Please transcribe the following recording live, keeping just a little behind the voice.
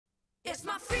It's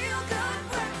my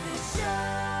feel-good breakfast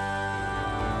show.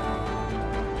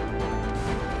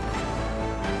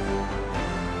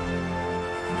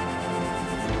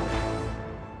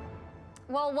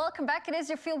 Well, welcome back. It is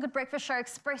your Feel Good Breakfast Show,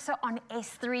 Expresso on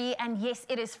S3. And yes,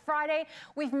 it is Friday.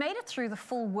 We've made it through the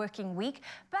full working week,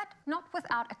 but not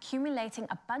without accumulating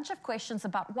a bunch of questions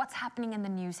about what's happening in the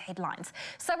news headlines.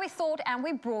 So we thought, and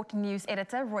we brought news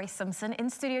editor Roi Simpson in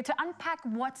studio to unpack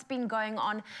what's been going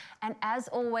on. And as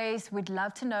always, we'd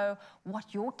love to know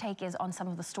what your take is on some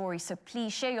of the stories. So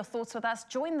please share your thoughts with us.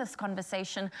 Join this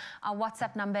conversation. Our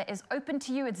WhatsApp number is open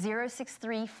to you at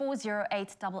 063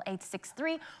 408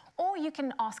 8863. Or you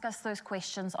can ask us those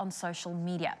questions on social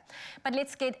media. But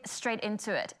let's get straight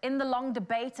into it. In the long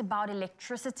debate about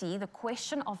electricity, the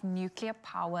question of nuclear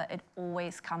power, it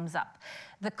always comes up.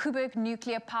 The Koeberg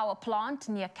nuclear power plant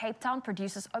near Cape Town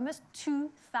produces almost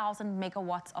 2,000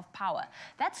 megawatts of power.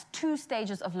 That's 2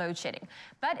 stages of load shedding.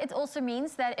 But it also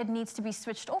means that it needs to be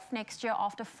switched off next year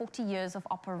after 40 years of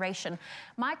operation.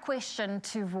 My question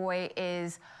to Roi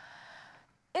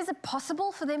is it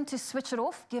possible for them to switch it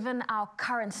off given our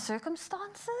current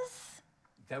circumstances?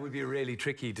 That would be a really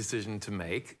tricky decision to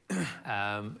make.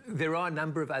 There are a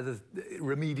number of other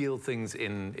remedial things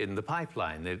in the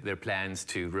pipeline. There are plans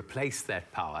to replace that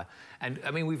power. And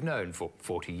I mean, we've known for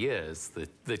 40 years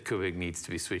that Koeberg needs to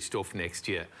be switched off next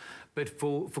year. But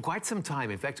for quite some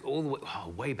time, in fact, all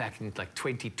the way back in like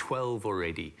 2012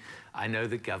 already, I know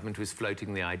the government was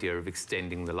floating the idea of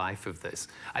extending the life of this.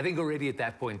 I think already at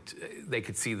that point, they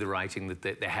could see the writing that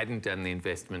they hadn't done the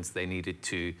investments they needed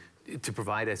to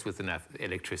provide us with enough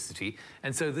electricity.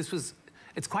 And so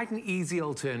it's quite an easy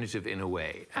alternative in a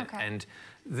way. Okay. And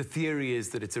the theory is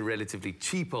that it's a relatively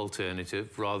cheap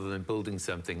alternative rather than building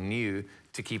something new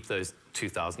to keep those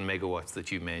 2,000 megawatts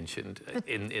that you mentioned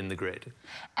in the grid.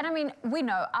 And I mean, we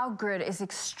know our grid is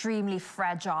extremely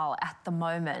fragile at the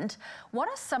moment. What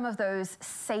are some of those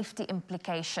safety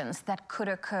implications that could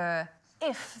occur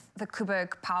if the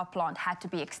Koeberg power plant had to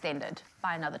be extended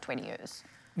by another 20 years?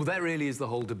 Well, that really is the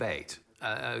whole debate.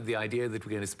 The idea that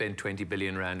we're going to spend 20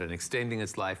 billion rand on extending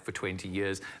its life for 20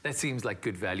 years, that seems like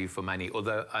good value for money.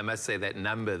 Although I must say that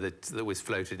number that was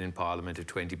floated in Parliament of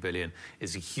 20 billion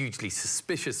is a hugely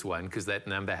suspicious one because that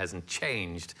number hasn't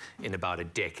changed in about a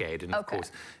decade. And of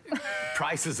course,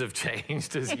 prices have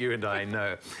changed, as you and I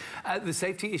know. The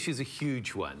safety issue is a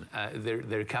huge one. There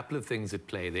are a couple of things at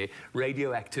play there.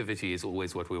 Radioactivity is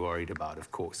always what we're worried about,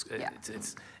 of course. Yeah.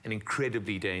 It's an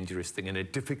incredibly dangerous thing and a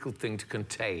difficult thing to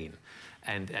contain.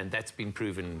 And that's been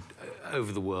proven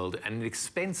over the world, and an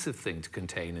expensive thing to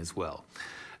contain as well.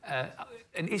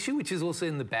 An issue which is also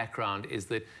in the background is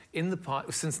that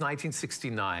since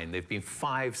 1969, there have been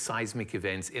 5 seismic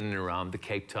events in and around the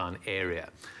Cape Town area.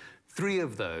 3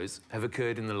 of those have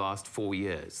occurred in the last 4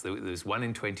 years. There was one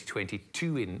in 2020,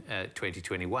 2 in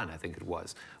 2021, I think it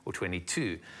was, or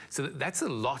 22. So that's a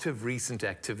lot of recent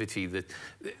activity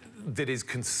that is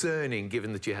concerning,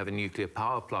 given that you have a nuclear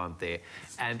power plant there.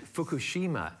 And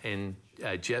Fukushima in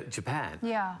Japan,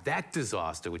 that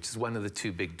disaster, which is one of the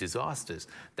 2 big disasters,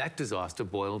 that disaster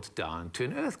boiled down to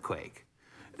an earthquake.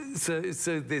 So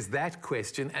there's that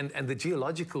question, and the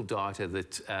geological data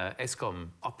that Eskom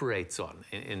operates on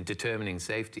in determining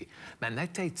safety, man,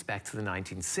 that dates back to the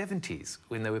 1970s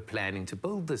when they were planning to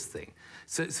build this thing.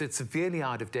 So it's severely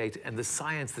out of date, and the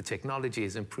science, the technology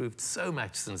has improved so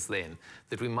much since then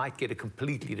that we might get a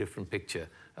completely different picture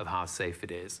of how safe it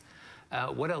is.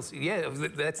 What else? Yeah,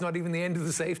 that's not even the end of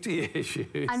the safety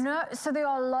issues. I know, so there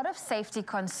are a lot of safety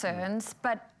concerns,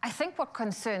 but I think what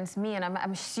concerns me, and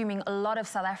I'm assuming a lot of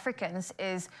South Africans,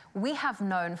 is we have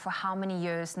known for how many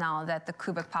years now that the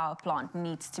Koeberg power plant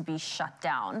needs to be shut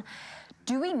down.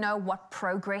 Do we know what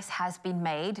progress has been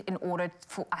made in order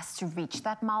for us to reach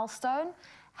that milestone?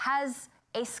 Has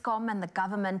Eskom and the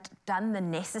government done the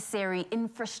necessary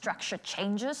infrastructure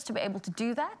changes to be able to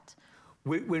do that?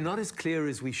 We're not as clear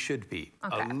as we should be.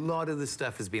 Okay. A lot of the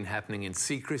stuff has been happening in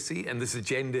secrecy, and this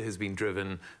agenda has been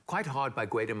driven quite hard by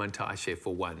Gwede Mantashe,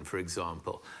 for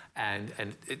example. And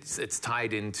it's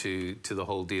tied into the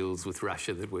whole deals with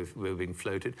Russia that were being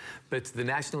floated. But the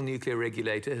National Nuclear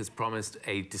Regulator has promised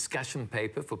a discussion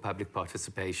paper for public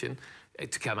participation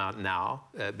to come out now,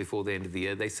 before the end of the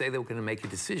year. They say they were going to make a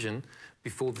decision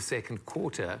before the 2nd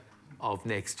quarter of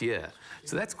next year.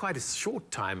 So that's quite a short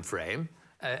time frame.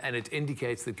 And it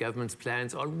indicates that government's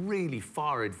plans are really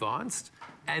far advanced.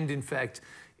 And in fact,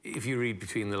 if you read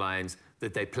between the lines,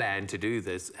 that they plan to do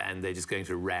this and they're just going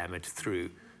to ram it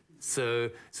through. So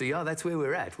yeah, that's where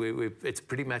we're at. It's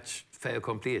pretty much fait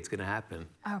accompli. It's going to happen.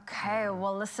 Okay,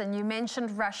 well, listen, you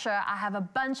mentioned Russia. I have a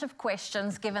bunch of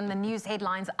questions given the news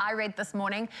headlines I read this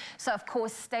morning. So, of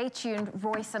course, stay tuned.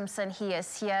 Roi Simpson, he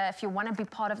is here. If you want to be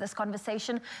part of this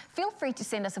conversation, feel free to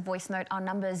send us a voice note. Our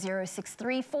number is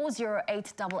 063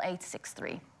 408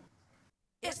 8863.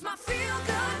 It's my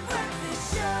feel-good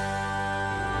breakfast show.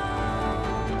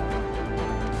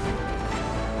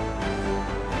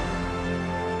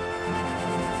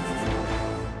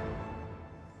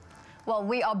 Well,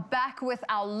 we are back with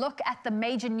our look at the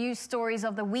major news stories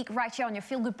of the week right here on your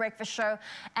Feel Good Breakfast show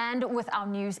and with our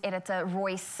news editor,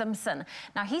 Roi Simpson.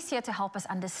 Now, he's here to help us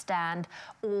understand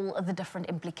all of the different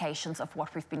implications of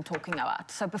what we've been talking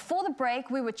about. So before the break,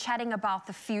 we were chatting about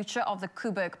the future of the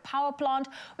Koeberg power plant.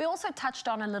 We also touched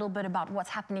on a little bit about what's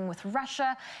happening with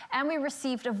Russia, and we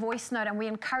received a voice note, and we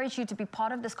encourage you to be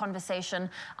part of this conversation.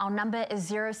 Our number is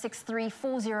 063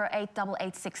 408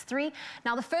 8863.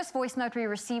 Now, the first voice note we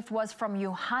received was from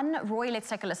Johan. Roi, let's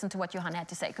take a listen to what Johan had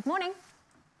to say. Good morning.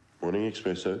 Morning,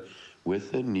 Expresso.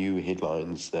 With the new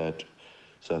headlines that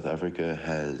South Africa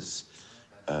has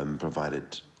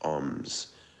provided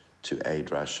arms to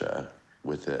aid Russia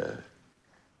with the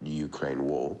Ukraine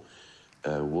war,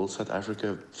 will South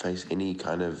Africa face any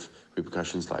kind of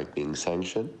repercussions like being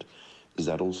sanctioned? Is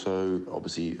that also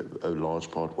obviously a large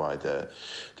part why the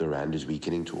rand is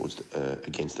weakening towards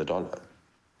against the dollar?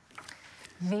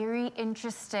 Very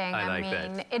interesting. I like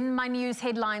mean, that. in my news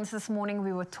headlines this morning,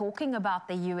 we were talking about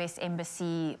the US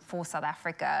Embassy for South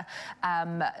Africa,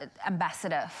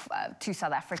 ambassador to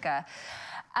South Africa.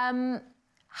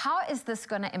 How is this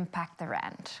going to impact the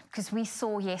rand? Because we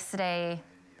saw yesterday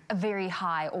a very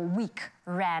high or weak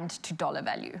rand to dollar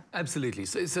value. Absolutely.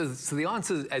 So the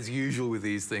answer, as usual with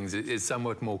these things, is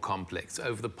somewhat more complex.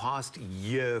 Over the past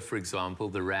year, for example,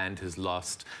 the rand has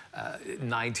lost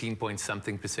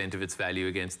 19-point-something% of its value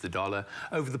against the dollar.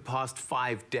 Over the past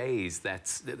 5 days,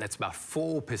 that's about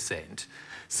 4%.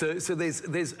 So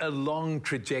there's a long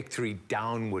trajectory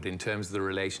downward in terms of the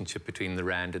relationship between the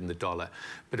rand and the dollar.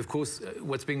 But of course,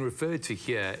 what's being referred to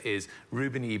here is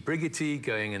Ruben E. Brigitte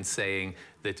going and saying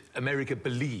that America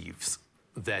believes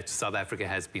that South Africa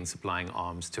has been supplying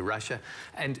arms to Russia.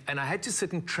 And I had to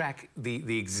sit and track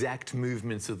the exact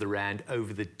movements of the rand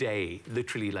over the day,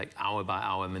 literally like hour by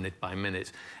hour, minute by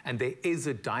minute. And there is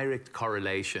a direct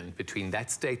correlation between that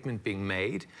statement being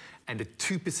made and a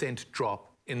 2%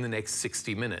 drop in the next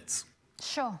 60 minutes.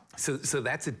 Sure. So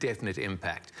that's a definite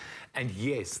impact. And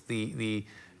yes,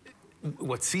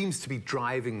 what seems to be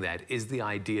driving that is the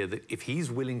idea that if he's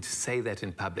willing to say that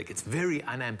in public, it's very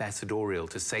unambassadorial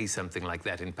to say something like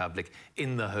that in public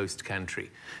in the host country.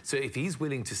 So if he's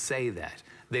willing to say that,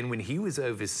 then when he was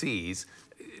overseas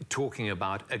talking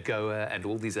about AGOA and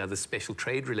all these other special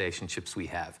trade relationships we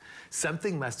have,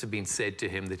 something must have been said to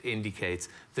him that indicates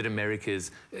that America's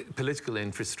political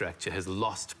infrastructure has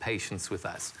lost patience with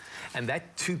us. And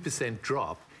that 2%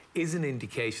 drop is an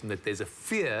indication that there's a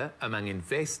fear among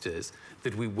investors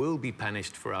that we will be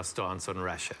punished for our stance on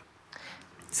Russia.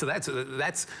 So that's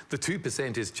the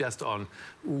 2% is just on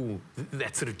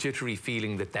that sort of jittery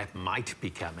feeling that might be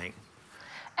coming.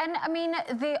 And I mean,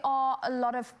 there are a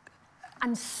lot of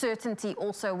uncertainty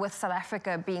also with South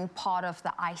Africa being part of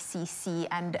the ICC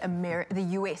and the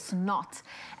US not.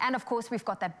 And of course, we've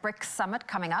got that BRICS summit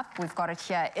coming up. We've got it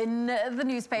here in the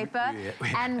newspaper.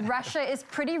 And Russia is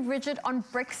pretty rigid on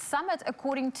BRICS summit,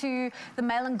 according to the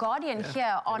Mail and Guardian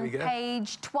here on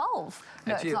page 12.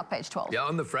 No, Actually, it's not page 12. Yeah,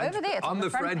 on the front. Over there, it's on the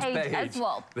front page as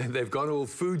well. They've gone all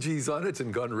Fuji's on it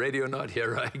and gone ready or not,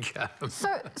 here I come.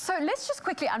 So let's just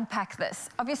quickly unpack this.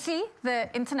 Obviously, the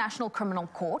International Criminal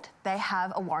Court, they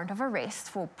have a warrant of arrest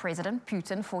for President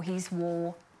Putin for his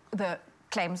the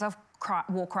claims of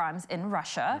war crimes in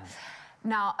Russia.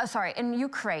 Now, in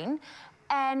Ukraine.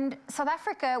 And South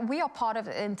Africa, we are part of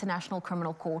the International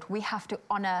Criminal Court. We have to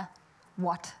honor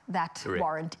what that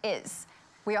warrant is.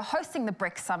 We are hosting the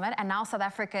BRICS summit, and now South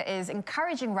Africa is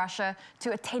encouraging Russia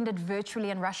to attend it virtually,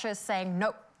 and Russia is saying,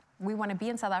 nope, we want to be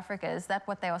in South Africa. Is that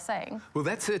what they are saying? Well,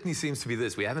 that certainly seems to be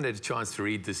this. We haven't had a chance to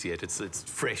read this yet. It's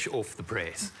fresh off the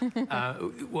press.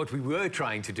 What we were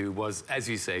trying to do was, as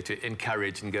you say, to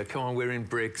encourage and go, come on, we're in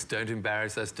BRICS, don't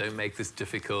embarrass us, don't make this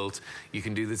difficult. You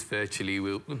can do this virtually.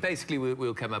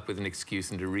 We'll come up with an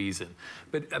excuse and a reason.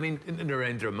 But, I mean,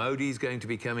 Narendra Modi is going to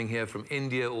be coming here from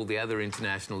India. All the other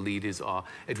international leaders are.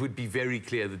 It would be very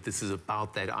clear that this is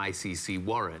about that ICC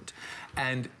warrant.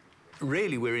 And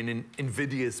really, we're in an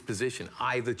invidious position.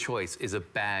 Either choice is a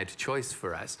bad choice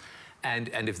for us. And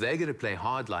if they're going to play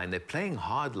hardline, they're playing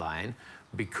hardline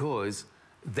because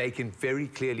they can very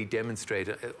clearly demonstrate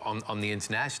on the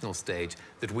international stage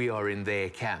that we are in their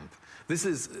camp. This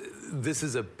is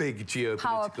a big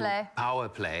geopolitical power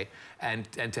play, and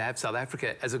to have South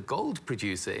Africa as a gold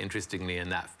producer, interestingly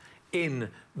enough, in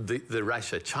the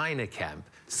Russia-China camp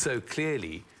so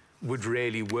clearly would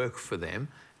really work for them.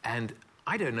 And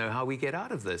I don't know how we get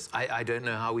out of this. I don't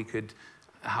know how we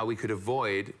could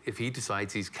avoid, if he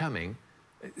decides he's coming,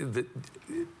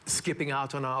 skipping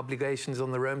out on our obligations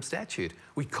on the Rome Statute.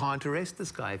 We can't arrest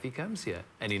this guy if he comes here,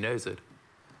 and he knows it.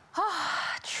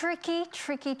 Tricky,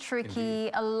 tricky, tricky.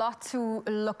 Indeed. A lot to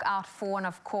look out for, and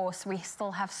of course, we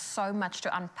still have so much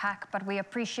to unpack, but we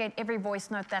appreciate every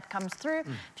voice note that comes through.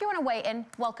 If you want to weigh in,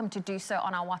 welcome to do so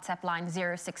on our WhatsApp line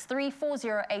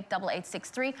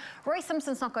 063-408-8863. Roi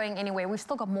Simpson's not going anywhere. We've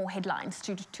still got more headlines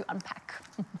to unpack.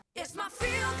 It's my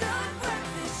feel-good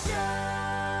breakfast show.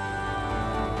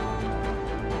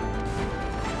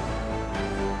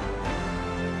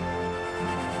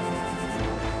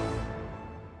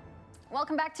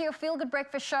 Welcome back to your Feel Good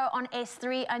Breakfast Show on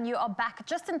S3, and you are back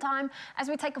just in time as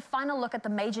we take a final look at the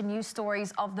major news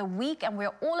stories of the week, and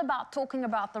we're all about talking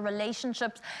about the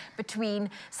relationships between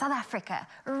South Africa,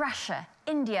 Russia,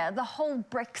 India, the whole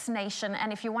BRICS nation.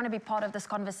 And if you want to be part of this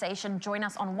conversation, join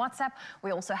us on WhatsApp.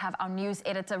 We also have our news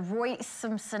editor, Roi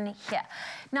Simpson, here.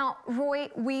 Now,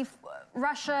 Roi,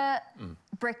 Russia,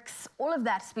 BRICS, all of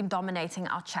that's been dominating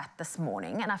our chat this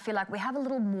morning, and I feel like we have a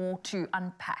little more to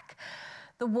unpack.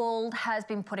 The world has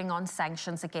been putting on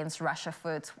sanctions against Russia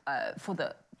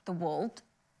the world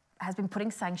has been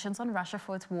putting sanctions on Russia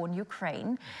for its war in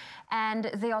Ukraine. And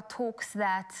there are talks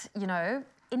that, you know,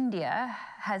 India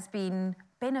has been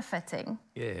benefiting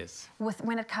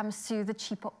when it comes to the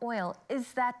cheaper oil.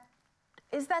 Is that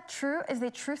true? Is there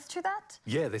truth to that?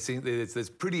 Yeah, there's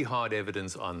pretty hard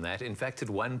evidence on that. In fact, at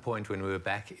one point when we were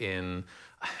back in,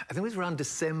 I think it was around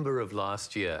December of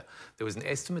last year, there was an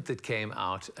estimate that came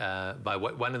out by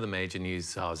one of the major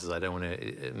news houses. I don't want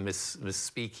to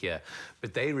misspeak here,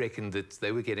 but they reckoned that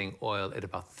they were getting oil at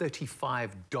about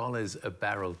 $35 a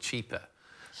barrel cheaper,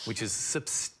 which is a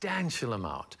substantial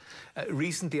amount.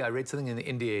 Recently, I read something in the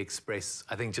India Express,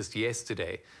 I think just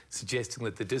yesterday, suggesting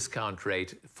that the discount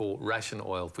rate for Russian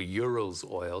oil, for Urals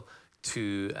oil,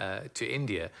 to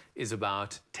India is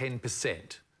about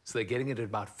 10%. So they're getting it at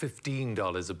about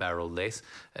 $15 a barrel less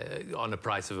on a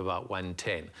price of about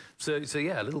 $110. So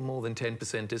yeah, a little more than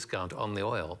 10% discount on the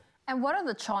oil. And what are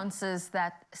the chances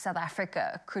that South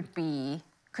Africa could be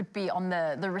on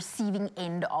the receiving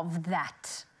end of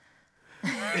that?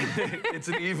 It's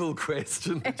an evil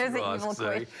question. It is an evil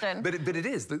question. But it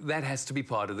is. That has to be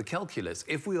part of the calculus.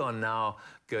 If we are now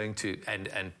going to,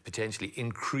 and potentially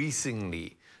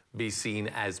increasingly, be seen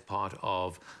as part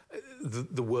of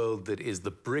the world that is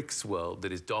the BRICS world,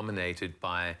 that is dominated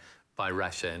by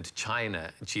Russia and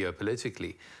China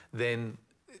geopolitically, then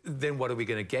what are we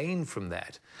going to gain from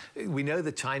that? We know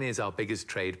that China is our biggest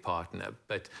trade partner,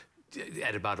 but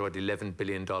at about, what, $11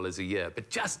 billion a year. But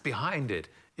just behind it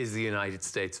is the United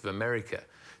States of America.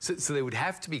 So there would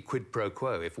have to be quid pro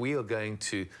quo if we are going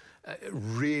to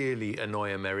really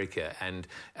annoy America and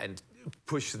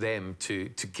push them to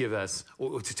give us,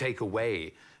 or to take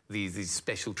away these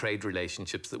special trade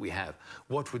relationships that we have.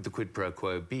 What would the quid pro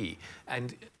quo be?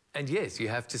 And yes, you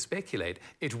have to speculate.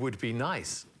 It would be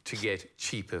nice to get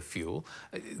cheaper fuel.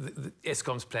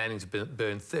 Eskom's planning to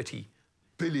burn 30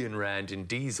 billion rand in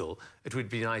diesel. It would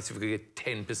be nice if we could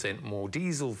get 10% more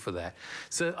diesel for that.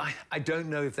 So I don't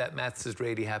know if that maths is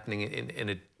really happening in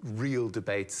a real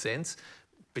debate sense.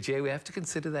 But yeah, we have to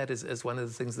consider that as one of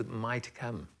the things that might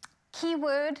come.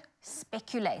 Keyword,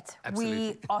 speculate. Absolutely.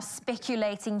 We are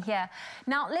speculating here.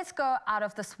 Now, let's go out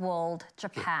of this world.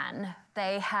 Japan. Sure.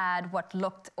 They had what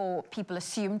looked, or people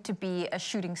assumed, to be a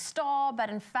shooting star, but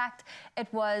in fact,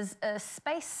 it was a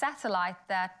space satellite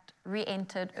that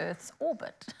re-entered Earth's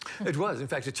orbit. It was, in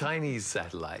fact, a Chinese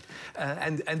satellite.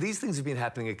 And these things have been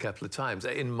happening a couple of times.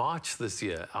 In March this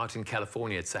year, out in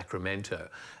California at Sacramento,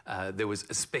 there was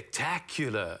a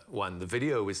spectacular one. The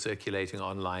video was circulating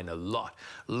online a lot.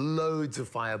 Loads of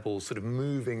fireballs sort of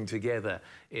moving together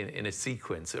in a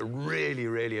sequence. A really,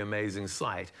 really amazing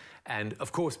sight. And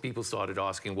of course, people started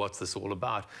asking, what's this all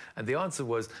about? And the answer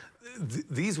was,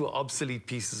 these were obsolete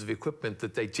pieces of equipment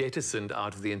that they jettisoned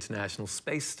out of the International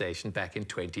Space Station back in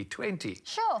 2020.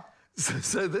 Sure.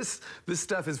 So this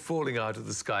stuff is falling out of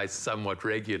the sky somewhat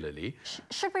regularly.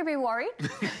 Should we be worried?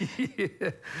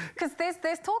 Because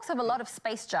there's talks of a lot of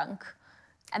space junk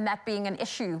And that being an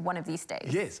issue one of these days.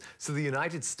 Yes. So the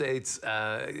United States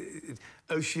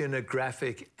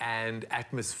Oceanographic and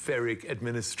Atmospheric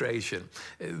Administration,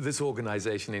 this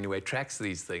organization anyway, tracks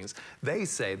these things. They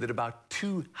say that about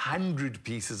 200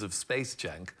 pieces of space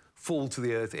junk fall to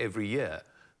the Earth every year.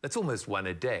 That's almost one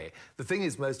a day. The thing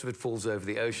is, most of it falls over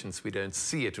the ocean, so we don't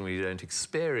see it and we don't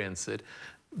experience it.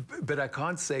 But I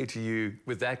can't say to you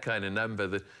with that kind of number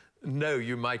that, no,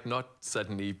 you might not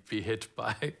suddenly be hit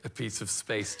by a piece of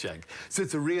space junk. So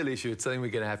it's a real issue. It's something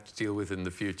we're going to have to deal with in the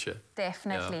future.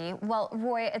 Definitely. Yeah. Well,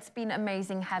 Roy, it's been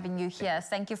amazing having you here.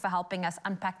 Thank you for helping us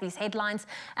unpack these headlines.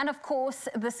 And of course,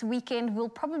 this weekend, we'll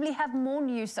probably have more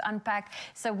news to unpack.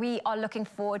 So we are looking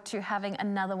forward to having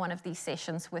another one of these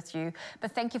sessions with you.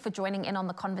 But thank you for joining in on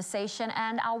the conversation.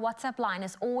 And our WhatsApp line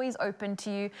is always open to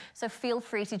you. So feel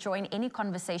free to join any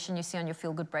conversation you see on your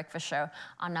Feel Good Breakfast show.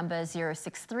 Our number is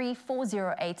 063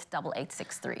 408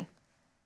 8863.